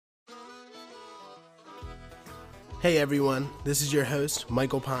Hey everyone, this is your host,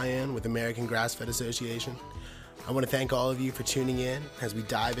 Michael Payan with American Grass-Fed Association. I want to thank all of you for tuning in as we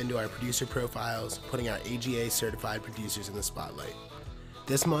dive into our producer profiles, putting our AGA certified producers in the spotlight.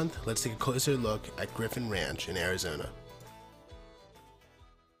 This month, let's take a closer look at Griffin Ranch in Arizona.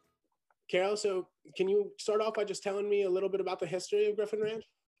 Carol, so can you start off by just telling me a little bit about the history of Griffin Ranch?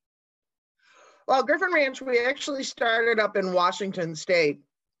 Well, Griffin Ranch, we actually started up in Washington State.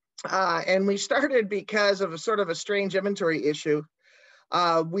 And we started because of a sort of a strange inventory issue.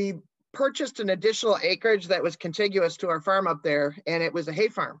 We purchased an additional acreage that was contiguous to our farm up there, and it was a hay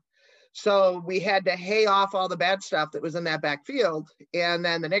farm. So we had to hay off all the bad stuff that was in that back field. And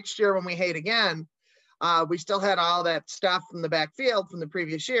then the next year when we hayed again, we still had all that stuff from the back field from the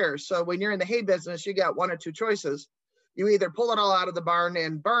previous year. So when you're in the hay business, you got one or two choices. You either pull it all out of the barn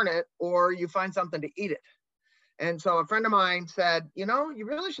and burn it, or you find something to eat it. And so a friend of mine said, you know, you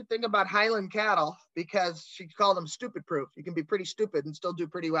really should think about Highland cattle, because she called them stupid proof. You can be pretty stupid and still do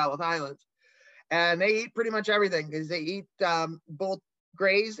pretty well with Highlands. And they eat pretty much everything, because they eat both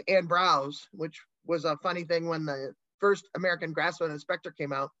graze and browse, which was a funny thing when the first American Grass-Fed Inspector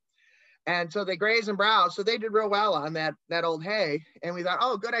came out. And so they graze and browse. So they did real well on that old hay. And we thought,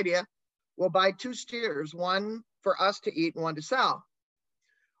 oh, good idea. We'll buy two steers, one for us to eat and one to sell.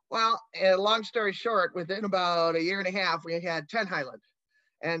 Well, long story short, within about a year and a half, we had 10 Highland.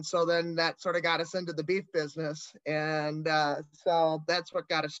 And so then that sort of got us into the beef business. And so that's what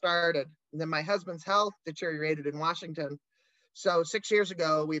got us started. And then my husband's health deteriorated in Washington. So 6 years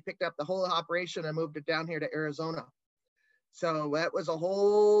ago, we picked up the whole operation and moved it down here to Arizona. So that was a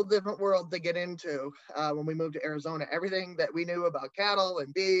whole different world to get into when we moved to Arizona. Everything that we knew about cattle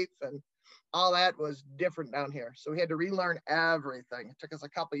and beef and all that was different down here. So we had to relearn everything. It took us a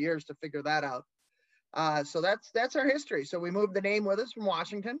couple of years to figure that out. So that's our history. So we moved the name with us from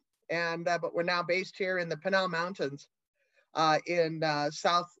Washington, and but we're now based here in the Pinal Mountains in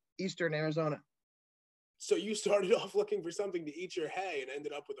southeastern Arizona. So you started off looking for something to eat your hay and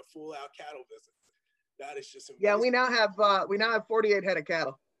ended up with a full-out cattle business. That is just amazing. Yeah, we now have 48 head of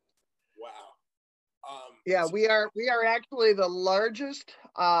cattle. Wow. Yeah, we are actually the largest.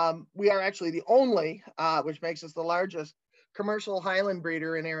 We are actually the only, which makes us the largest commercial Highland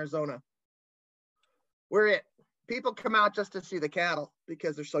breeder in Arizona. People come out just to see the cattle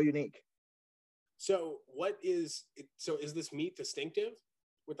because they're so unique. So is this meat distinctive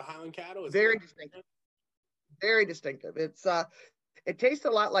with the Highland cattle? Very distinctive. Very distinctive. It tastes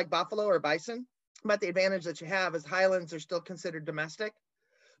a lot like buffalo or bison, but the advantage that you have is Highlands are still considered domestic.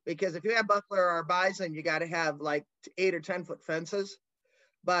 Because if you have buffalo or bison, you got to have like 8 or 10 foot fences.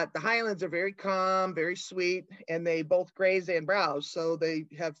 But the Highlands are very calm, very sweet, and they both graze and browse. So they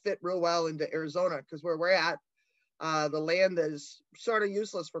have fit real well into Arizona, because where we're at, the land is sort of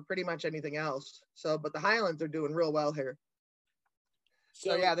useless for pretty much anything else. So, but the Highlands are doing real well here.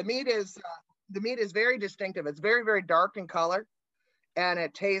 So yeah, the meat is very distinctive. It's very, very dark in color, and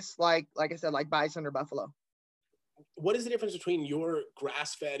it tastes like I said, like bison or buffalo. What is the difference between your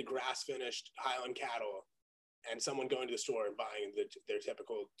grass-fed, grass-finished Highland cattle and someone going to the store and buying their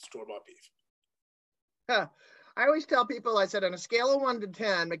typical store-bought beef? I always tell people, I said, on a scale of 1 to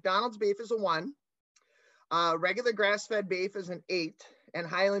 10, McDonald's beef is a 1, regular grass-fed beef is an 8, and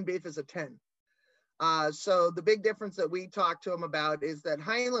Highland beef is a 10. So the big difference that we talk to them about is that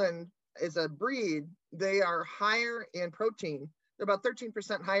Highland is a breed. They are higher in protein. They're about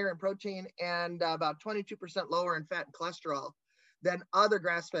 13% higher in protein and about 22% lower in fat and cholesterol than other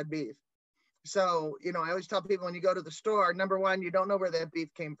grass-fed beef. So, you know, I always tell people when you go to the store, number one, you don't know where that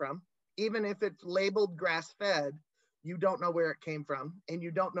beef came from. Even if it's labeled grass-fed, you don't know where it came from, and you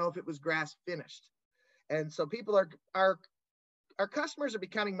don't know if it was grass-finished. And so people our customers are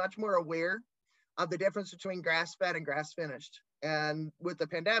becoming much more aware of the difference between grass-fed and grass-finished. And with the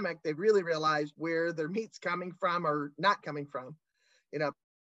pandemic, they've really realized where their meat's coming from or not coming from. You know,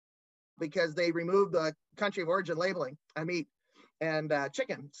 because they removed the country of origin labeling on meat and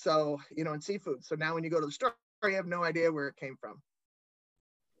chicken. So, you know, and seafood. So now when you go to the store, you have no idea where it came from.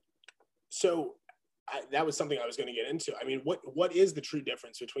 So that was something I was going to get into. I mean, what is the true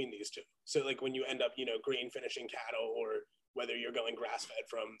difference between these two? So like when you end up, you know, green finishing cattle, or whether you're going grass-fed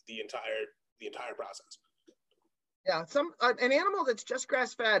from the entire process. Yeah, an animal that's just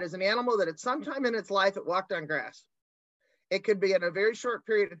grass-fed is an animal that at some time in its life it walked on grass. It could be in a very short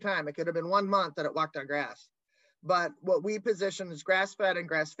period of time. It could have been 1 month that it walked on grass. But what we position as grass-fed and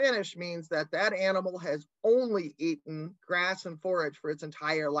grass-finished means that that animal has only eaten grass and forage for its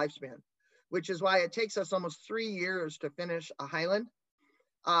entire lifespan, which is why it takes us almost 3 years to finish a Highland.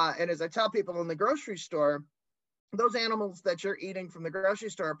 And as I tell people in the grocery store, those animals that you're eating from the grocery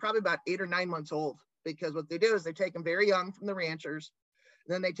store are probably about 8 or 9 months old because what they do is they take them very young from the ranchers,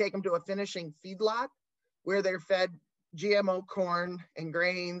 and then they take them to a finishing feedlot where they're fed GMO corn and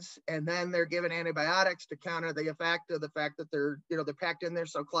grains, and then they're given antibiotics to counter the effect of the fact that they're packed in there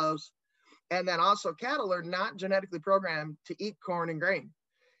so close. And then also cattle are not genetically programmed to eat corn and grain.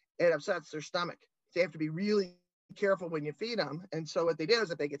 It upsets their stomach. So you have to be really careful when you feed them. And so what they do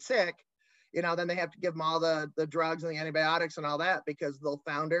is if they get sick, then they have to give them all the drugs and the antibiotics and all that because they'll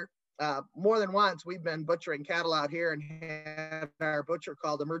founder. More than once, we've been butchering cattle out here and had our butcher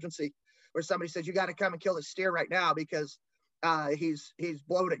called emergency, where somebody says, you got to come and kill the steer right now because he's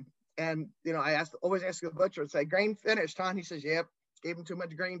bloating. And, I always ask the butcher and say, grain finished, huh? And he says, yep, gave him too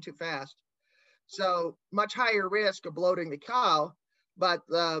much grain too fast. So much higher risk of bloating the cow. But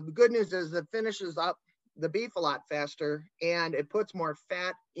the good news is it finishes up the beef a lot faster and it puts more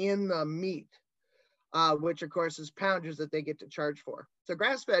fat in the meat, which of course is poundage that they get to charge for. So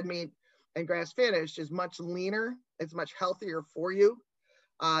grass-fed meat and grass-finished is much leaner. It's much healthier for you.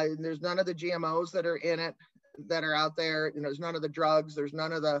 There's none of the GMOs that are in it that are out there. There's none of the drugs. There's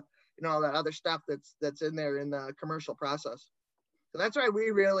none of the, all that other stuff that's in there in the commercial process. So that's why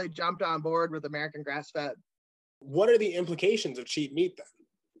we really jumped on board with American Grass-Fed. What are the implications of cheap meat then,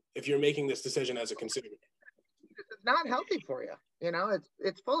 if you're making this decision as a consumer? It's not healthy for you.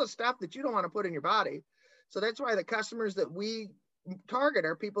 It's full of stuff that you don't want to put in your body. So that's why the customers that we target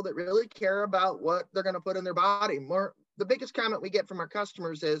are people that really care about what they're going to put in their body. The biggest comment we get from our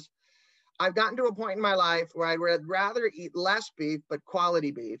customers is, I've gotten to a point in my life where I would rather eat less beef, but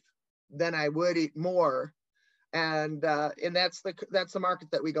quality beef, than I would eat more. And that's the market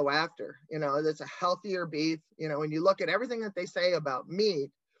that we go after. It's a healthier beef. When you look at everything that they say about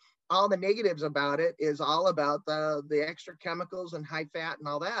meat, all the negatives about it is all about the extra chemicals and high fat and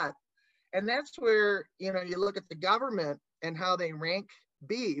all that. And that's where, you look at the government and how they rank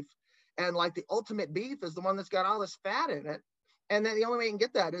beef, and like the ultimate beef is the one that's got all this fat in it. And then the only way you can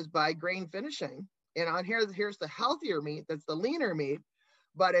get that is by grain finishing, and here's the healthier meat. That's the leaner meat.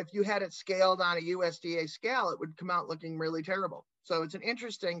 But if you had it scaled on a USDA scale, it would come out looking really terrible. So it's an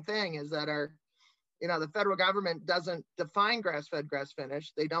interesting thing is that the federal government doesn't define grass-fed,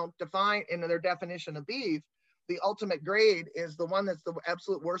 grass-finished. They don't define in their definition of beef, the ultimate grade is the one that's the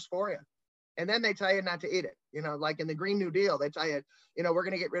absolute worst for you. And then they tell you not to eat it. Like in the Green New Deal, they tell you, we're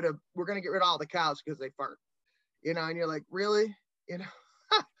going to get rid of all the cows because they fart. And you're like, really?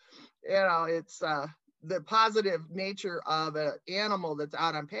 It's the positive nature of an animal that's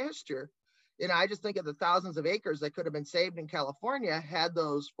out on pasture. I just think of the thousands of acres that could have been saved in California had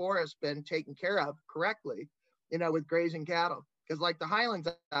those forests been taken care of correctly, with grazing cattle. Because like the highlands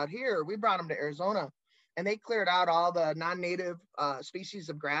out here, we brought them to Arizona and they cleared out all the non-native species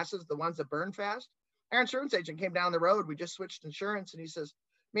of grasses, the ones that burn fast. Our insurance agent came down the road. We just switched insurance and he says,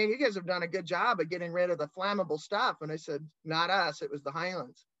 man, you guys have done a good job of getting rid of the flammable stuff. And I said, not us, it was the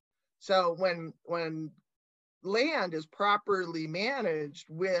highlands. So when land is properly managed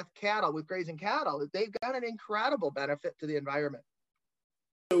with cattle, with grazing cattle, they've got an incredible benefit to the environment.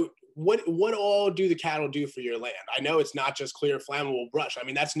 So what all do the cattle do for your land? I know it's not just clear flammable brush. I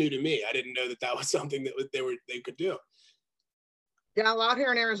mean, that's new to me. I didn't know that was something that they could do. Yeah, out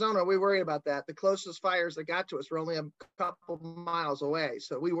here in Arizona, we worry about that. The closest fires that got to us were only a couple miles away.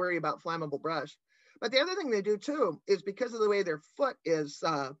 So we worry about flammable brush. But the other thing they do too is because of the way their foot is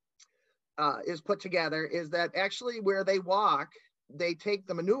put together, is that actually where they walk, they take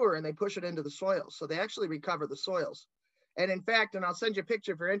the manure and they push it into the soil. So they actually recover the soils. And in fact, and I'll send you a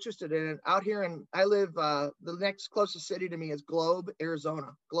picture if you're interested in it, out here I live, the next closest city to me is Globe, Arizona.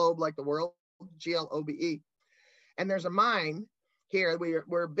 Globe like the world, Globe. And there's a mine here.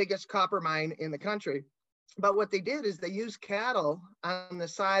 We're biggest copper mine in the country. But what they did is they used cattle on the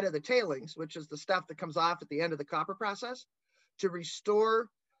side of the tailings, which is the stuff that comes off at the end of the copper process, to restore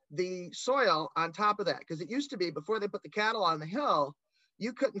the soil on top of that. Because it used to be, before they put the cattle on the hill,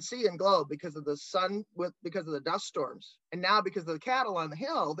 you couldn't see in Globe because of the sun, because of the dust storms. And now because of the cattle on the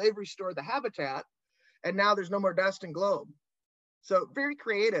hill, they've restored the habitat, and now there's no more dust in Globe. So very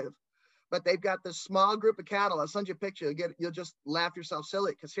creative. But they've got this small group of cattle. I'll send you a picture. You'll just laugh yourself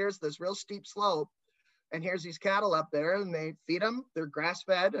silly, because here's this real steep slope, and here's these cattle up there, and they feed them. They're grass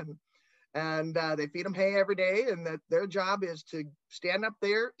fed, and they feed them hay every day. And their job is to stand up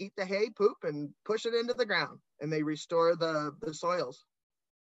there, eat the hay, poop, and push it into the ground. And they restore the soils.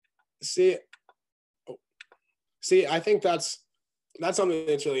 See, I think that's something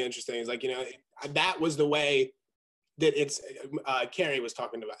that's really interesting. Is like, that was the way that it's, Carrie was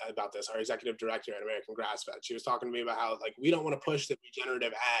talking about this, our executive director at American Grass-Fed. She was talking to me about how, like, we don't want to push that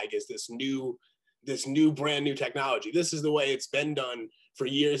regenerative ag is this new brand new technology. This is the way it's been done for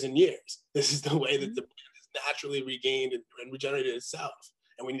years and years. This is the way that the plant has naturally regained and regenerated itself.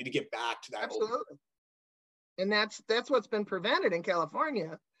 And we need to get back to that. Absolutely. And that's what's been prevented in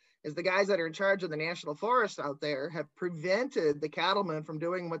California, is the guys that are in charge of the national forests out there have prevented the cattlemen from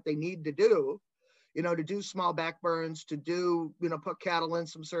doing what they need to do, to do small backburns, to do, put cattle in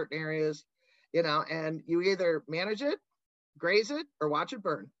some certain areas, and you either manage it, graze it, or watch it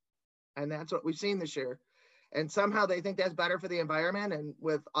burn. And that's what we've seen this year. And somehow they think that's better for the environment. And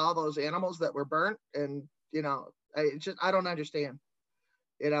with all those animals that were burnt, and, I don't understand,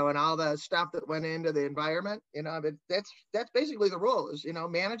 and all the stuff that went into the environment, but that's basically the rule is,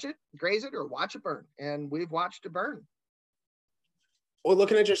 manage it, graze it, or watch it burn. And we've watched it burn. Well,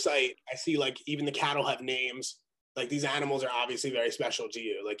 looking at your site, I see like even the cattle have names. Like these animals are obviously very special to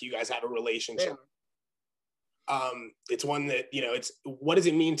you. Like you guys have a relationship. Yeah. It's one that, it's, what does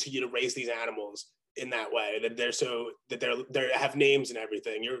it mean to you to raise these animals in that way, that they have names and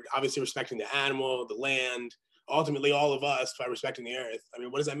everything? You're obviously respecting the animal, the land, ultimately all of us by respecting the earth. I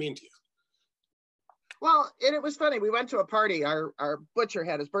mean, what does that mean to you? Well, and it was funny. We went to a party. Our butcher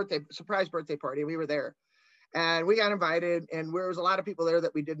had his surprise birthday party. We were there and we got invited, and there was a lot of people there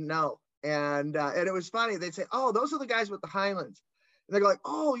that we didn't know. And it was funny. They'd say, "Oh, those are the guys with the Highlands." And they're like,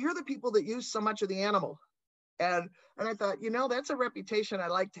 "Oh, you're the people that use so much of the animal." And I thought, that's a reputation I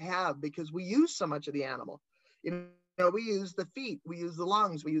like to have, because we use so much of the animal. We use the feet, we use the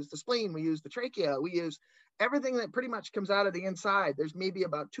lungs, we use the spleen, we use the trachea, we use everything that pretty much comes out of the inside. There's maybe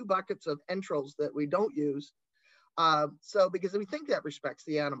about 2 buckets of entrails that we don't use. So because we think that respects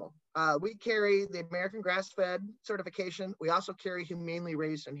the animal. We carry the American Grass-Fed certification. We also carry humanely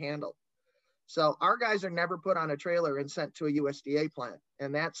raised and handled. So our guys are never put on a trailer and sent to a USDA plant.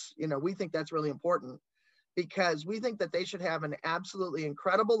 And that's, we think that's really important, because we think that they should have an absolutely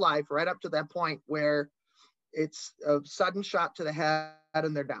incredible life right up to that point where it's a sudden shot to the head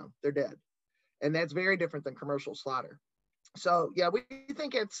and they're down, they're dead. And that's very different than commercial slaughter. So yeah, we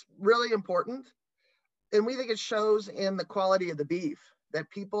think it's really important. And we think it shows in the quality of the beef, that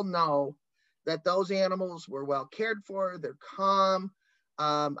people know that those animals were well cared for, they're calm.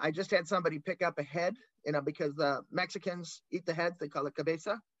 I just had somebody pick up a head, because the Mexicans eat the heads, they call it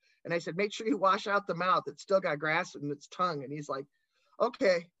cabeza. And I said, make sure you wash out the mouth. It's still got grass in its tongue. And he's like,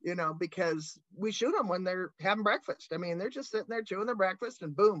 okay, because we shoot them when they're having breakfast. I mean, they're just sitting there chewing their breakfast,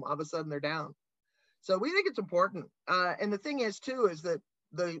 and boom, all of a sudden they're down. So we think it's important. And the thing is too, is that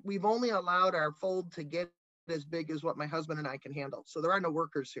we've only allowed our fold to get as big as what my husband and I can handle. So there are no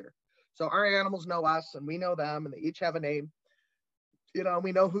workers here. So our animals know us and we know them, and they each have a name.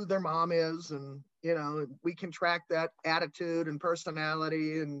 We know who their mom is, and, we can track that attitude and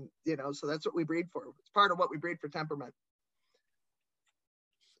personality, and, so that's what we breed for. It's part of what we breed for temperament.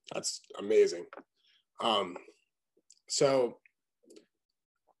 That's amazing. So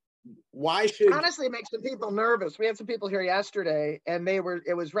why should... Honestly, it makes some people nervous. We had some people here yesterday, and it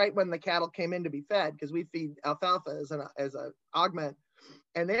was right when the cattle came in to be fed, because we feed alfalfa as an augment.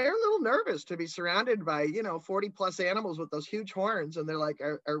 And they're a little nervous to be surrounded by, 40 plus animals with those huge horns. And they're like,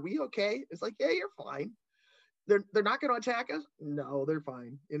 are we okay? It's like, yeah, you're fine. They're not going to attack us. No, they're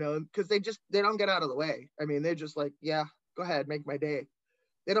fine. Because they don't get out of the way. I mean, they're just like, yeah, go ahead, make my day.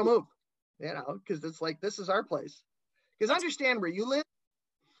 They don't move, because it's like, this is our place. Because understand where you live,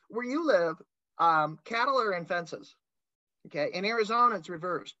 cattle are in fences. Okay. In Arizona, it's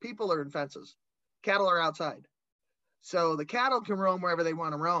reversed. People are in fences. Cattle are outside. So the cattle can roam wherever they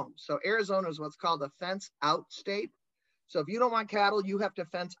want to roam. So Arizona is what's called a fence out state. So if you don't want cattle, you have to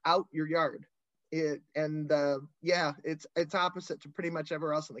fence out your yard. It's opposite to pretty much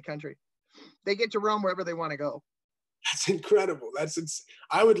everywhere else in the country. They get to roam wherever they want to go. That's incredible.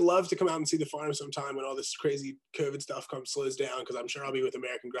 I would love to come out and see the farm sometime when all this crazy COVID stuff slows down, because I'm sure I'll be with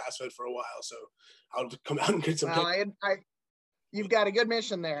American Grass-Fed for a while. So I'll come out and get some. You've got a good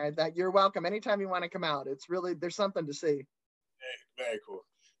mission there. That you're welcome anytime you want to come out. It's really, there's something to see. Very cool.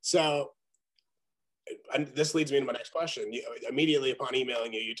 So this leads me to my next question. Immediately upon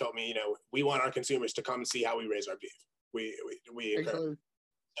emailing you, you told me, we want our consumers to come and see how we raise our beef. We encourage.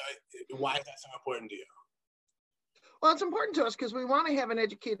 Why is that so important to you? Well, it's important to us because we want to have an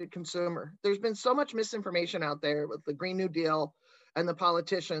educated consumer. There's been so much misinformation out there with the Green New Deal and the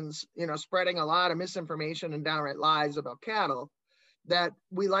politicians, spreading a lot of misinformation and downright lies about cattle, that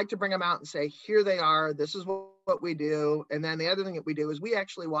we like to bring them out and say, here they are, this is what we do. And then the other thing that we do is we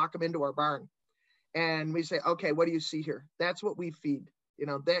actually walk them into our barn and we say, okay, what do you see here? That's what we feed.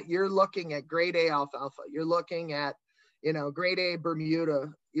 That you're looking at grade A alfalfa. You're looking at, grade A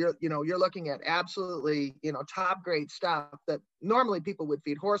Bermuda. You're looking at absolutely, top grade stuff that normally people would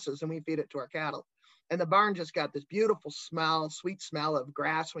feed horses, and we feed it to our cattle. And the barn just got this beautiful smell, sweet smell of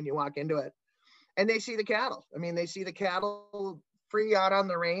grass when you walk into it. And they see the cattle. I mean, they see the cattle free out on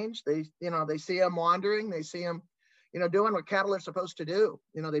the range. They see them wandering. They see them, doing what cattle are supposed to do.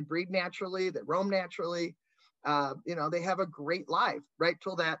 They breed naturally, they roam naturally. They have a great life right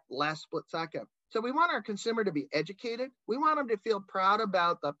till that last split second. So we want our consumer to be educated. We want them to feel proud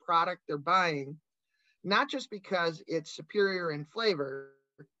about the product they're buying, not just because it's superior in flavor,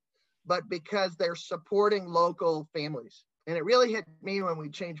 but because they're supporting local families. And it really hit me when we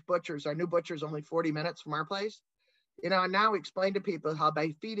changed butchers. Our new butcher's only 40 minutes from our place. And now we explain to people how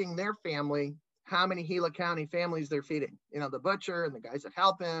by feeding their family, how many Gila County families they're feeding, the butcher and the guys that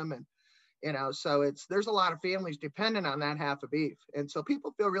help him. And, so there's a lot of families dependent on that half of beef. And so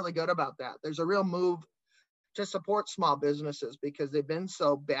people feel really good about that. There's a real move to support small businesses because they've been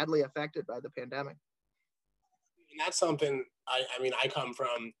so badly affected by the pandemic. And that's something I come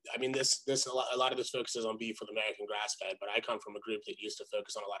from. A lot of this focuses on beef with American grass fed, but I come from a group that used to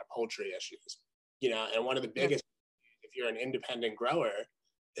focus on a lot of poultry issues, and one of the biggest, if you're an independent grower,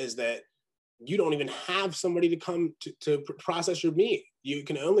 is that you don't even have somebody to come to process your meat. You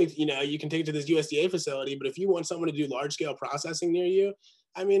can only, you can take it to this USDA facility, but if you want someone to do large scale processing near you,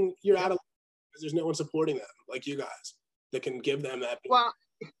 you're out of, because there's no one supporting them like you guys that can give them that. Well,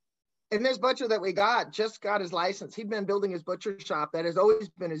 and this butcher that we just got his license. He'd been building his butcher shop. That has always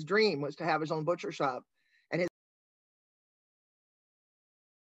been his dream, was to have his own butcher shop. And his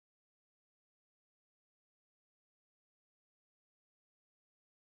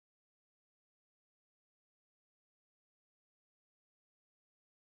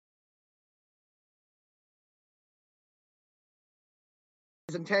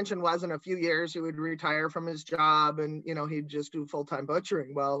intention wasn't a few years he would retire from his job and, he'd just do full-time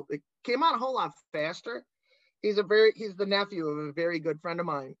butchering. Well, it came out a whole lot faster. He's the nephew of a very good friend of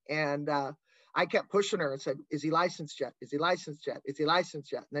mine. And I kept pushing her and said, is he licensed yet? Is he licensed yet? Is he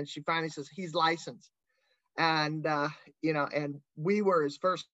licensed yet? And then she finally says, he's licensed. And, and we were his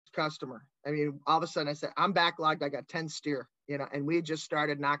first customer. All of a sudden I said, I'm backlogged. I got 10 steer, and we just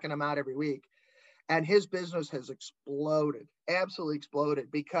started knocking them out every week. And his business has exploded, absolutely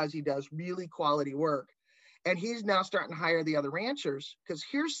exploded, because he does really quality work. And he's now starting to hire the other ranchers, because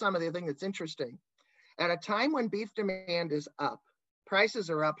here's some of the thing that's interesting. At a time when beef demand is up, prices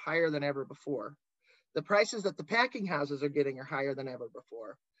are up higher than ever before. The prices that the packing houses are getting are higher than ever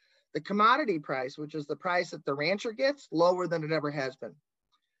before. The commodity price, which is the price that the rancher gets, lower than it ever has been.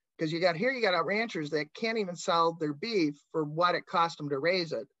 Because you got ranchers that can't even sell their beef for what it cost them to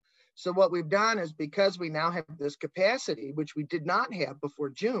raise it. So what we've done is, because we now have this capacity, which we did not have before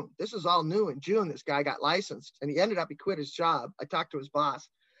June. This is all new in June. This guy got licensed and he quit his job. I talked to his boss.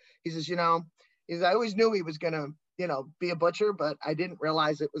 He says, I always knew he was going to, be a butcher, but I didn't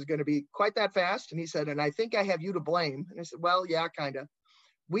realize it was going to be quite that fast. And he said, and I think I have you to blame. And I said, well, yeah, kind of.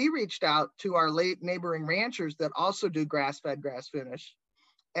 We reached out to our late neighboring ranchers that also do grass-fed, grass-finished.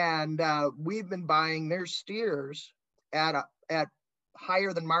 And we've been buying their steers at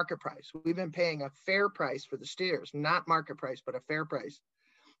higher than market price. We've been paying a fair price for the steers, not market price, but a fair price.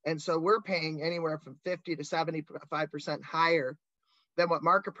 And so we're paying anywhere from 50 to 75% higher than what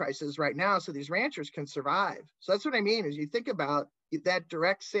market price is right now, so these ranchers can survive. So that's what I mean, is you think about that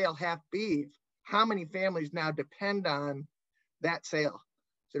direct sale half beef, how many families now depend on that sale?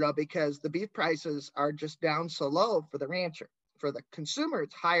 Because the beef prices are just down so low for the rancher. For the consumer,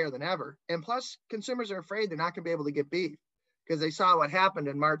 it's higher than ever. And plus, consumers are afraid they're not going to be able to get beef, because they saw what happened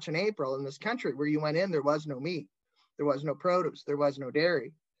in March and April in this country, where you went in, there was no meat, there was no produce, there was no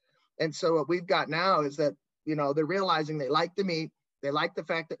dairy. And so what we've got now is that, they're realizing they like the meat. They like the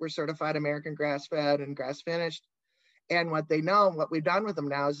fact that we're certified American grass-fed and grass-finished. And what they know, what we've done with them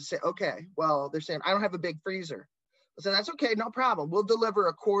now is to say, okay, well, they're saying, I don't have a big freezer. I said, that's okay, no problem. We'll deliver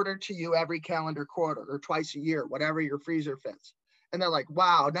a quarter to you every calendar quarter or twice a year, whatever your freezer fits. And they're like,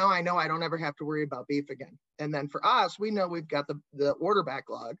 wow, now I know I don't ever have to worry about beef again. And then for us, we know we've got the order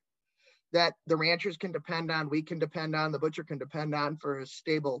backlog that the ranchers can depend on, we can depend on, the butcher can depend on for a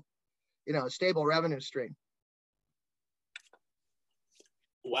stable revenue stream.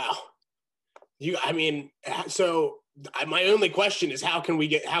 Wow. So my only question is, how can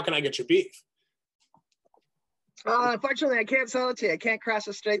I get your beef? Unfortunately, I can't sell it to you. I can't cross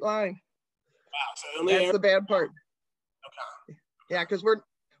a state line. Wow. So that's the bad part. Okay. Yeah, because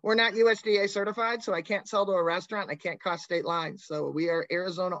we're not USDA certified, so I can't sell to a restaurant. I can't cross state lines. So we are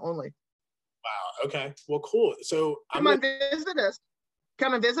Arizona only. Wow. Okay. Well, cool. So come and visit us.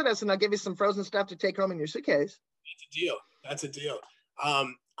 Come and visit us, and I'll give you some frozen stuff to take home in your suitcase. That's a deal.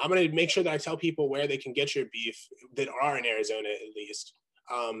 I'm going to make sure that I tell people where they can get your beef that are in Arizona, at least.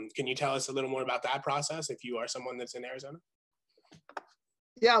 Can you tell us a little more about that process if you are someone that's in Arizona?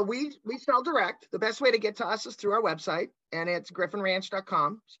 Yeah, we sell direct. The best way to get to us is through our website, and it's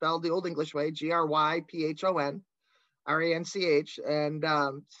griffinranch.com, spelled the old English way, GRYPHONRANCH. And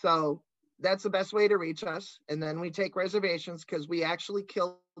so that's the best way to reach us. And then we take reservations because we actually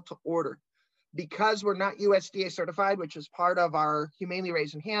kill to order. Because we're not USDA certified, which is part of our humanely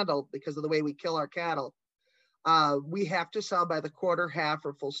raised and handled because of the way we kill our cattle, we have to sell by the quarter, half,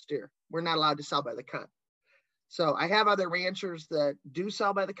 or full steer. We're not allowed to sell by the cut. So I have other ranchers that do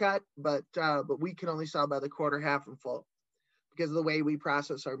sell by the cut, but we can only sell by the quarter, half, and full because of the way we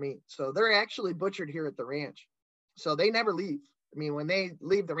process our meat. So they're actually butchered here at the ranch. So they never leave. I mean, when they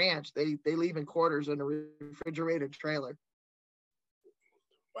leave the ranch, they leave in quarters in a refrigerated trailer.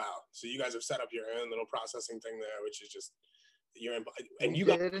 Wow. So you guys have set up your own little processing thing there, which is just you guys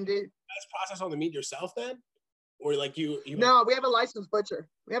process all the meat yourself then? Or like you No, we have a licensed butcher.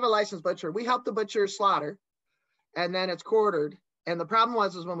 We help the butcher slaughter, and then it's quartered. And the problem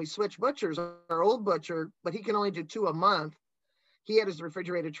was when we switched butchers, our old butcher, but he can only do 2 a month. He had his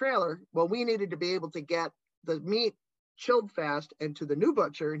refrigerated trailer. Well, we needed to be able to get the meat chilled fast and to the new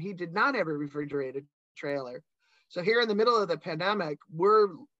butcher, and he did not have a refrigerated trailer. So here in the middle of the pandemic, we're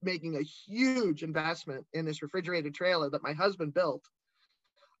making a huge investment in this refrigerated trailer that my husband built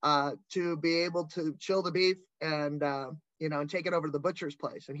to be able to chill the beef and and take it over to the butcher's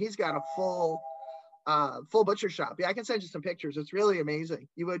place. And he's got a full butcher shop. Yeah, I can send you some pictures. It's really amazing.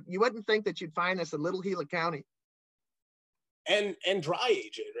 You wouldn't think that you'd find this in Little Gila County. And dry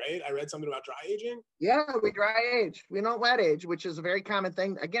age it, right? I read something about dry aging. Yeah, we dry age. We don't wet age, which is a very common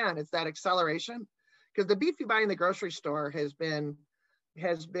thing. Again, it's that acceleration. Because the beef you buy in the grocery store has been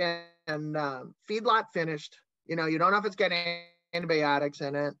feedlot finished. You don't know if it's got antibiotics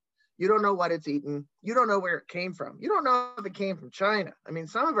in it. You don't know what it's eaten. You don't know where it came from. You don't know if it came from China. I mean,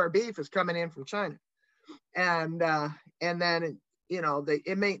 some of our beef is coming in from China, and then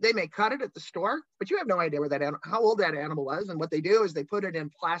they may cut it at the store, but you have no idea how old that animal was. And what they do is they put it in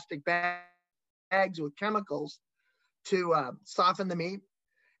plastic bags with chemicals to soften the meat.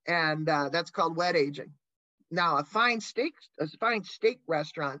 And that's called wet aging. Now, a fine steak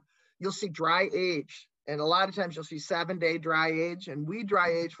restaurant, you'll see dry age. And a lot of times you'll see 7-day dry age. And we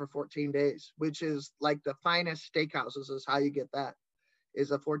dry age for 14 days, which is like the finest steakhouses is how you get that,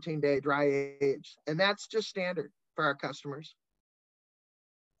 is a 14-day dry age. And that's just standard for our customers.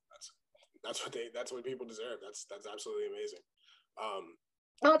 That's what people deserve. That's absolutely amazing.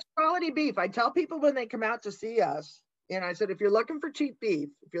 Well, it's quality beef. I tell people when they come out to see us, and I said, if you're looking for cheap beef,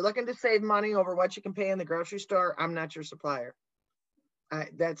 if you're looking to save money over what you can pay in the grocery store, I'm not your supplier.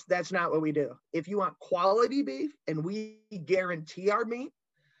 That's not what we do. If you want quality beef, and we guarantee our meat,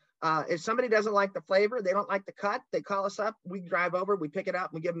 if somebody doesn't like the flavor, they don't like the cut, they call us up, we drive over, we pick it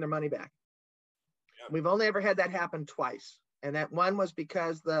up, and we give them their money back. Yeah. We've only ever had that happen twice. And that one was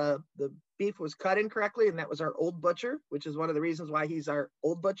because the beef was cut incorrectly, and that was our old butcher, which is one of the reasons why he's our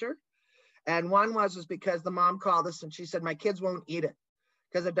old butcher. And one was because the mom called us and she said, my kids won't eat it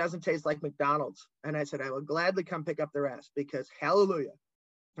because it doesn't taste like McDonald's. And I said, I will gladly come pick up the rest because hallelujah,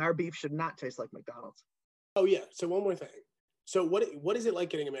 our beef should not taste like McDonald's. Oh yeah. So one more thing. So what is it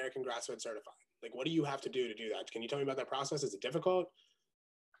like getting American Grass-Fed certified? Like, what do you have to do that? Can you tell me about that process? Is it difficult?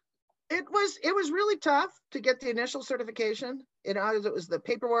 It was really tough to get the initial certification. It was the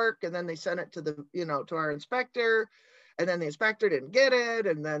paperwork, and then they sent it to to our inspector. And then the inspector didn't get it,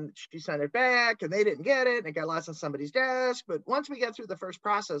 and then she sent it back, and they didn't get it, and it got lost on somebody's desk. But once we got through the first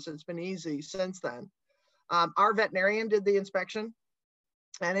process, it's been easy since then. Our veterinarian did the inspection,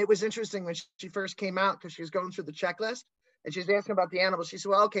 and it was interesting when she first came out because she was going through the checklist, and she was asking about the animals. She said,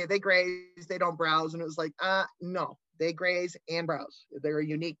 well, okay, they graze, they don't browse. And it was like, no, they graze and browse. They're a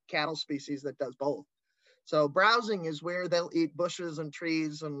unique cattle species that does both. So browsing is where they'll eat bushes and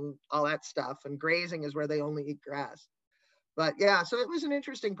trees and all that stuff, and grazing is where they only eat grass. But yeah, so it was an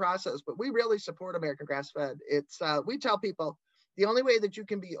interesting process, but we really support American Grass-Fed. We tell people the only way that you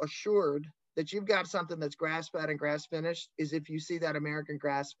can be assured that you've got something that's grass-fed and grass-finished is if you see that American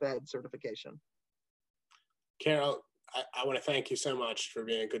Grass-Fed certification. Carol, I want to thank you so much for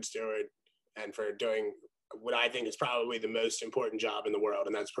being a good steward and for doing what I think is probably the most important job in the world,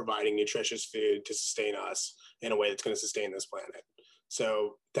 and that's providing nutritious food to sustain us in a way that's going to sustain this planet.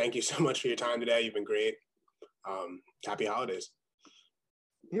 So thank you so much for your time today. You've been great. Happy holidays.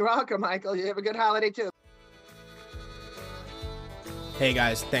 You're welcome, Michael. You have a good holiday too. Hey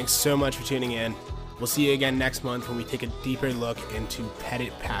guys, thanks so much for tuning in. We'll see you again next month when we take a deeper look into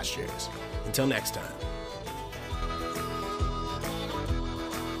Pettit Pastures. Until next time.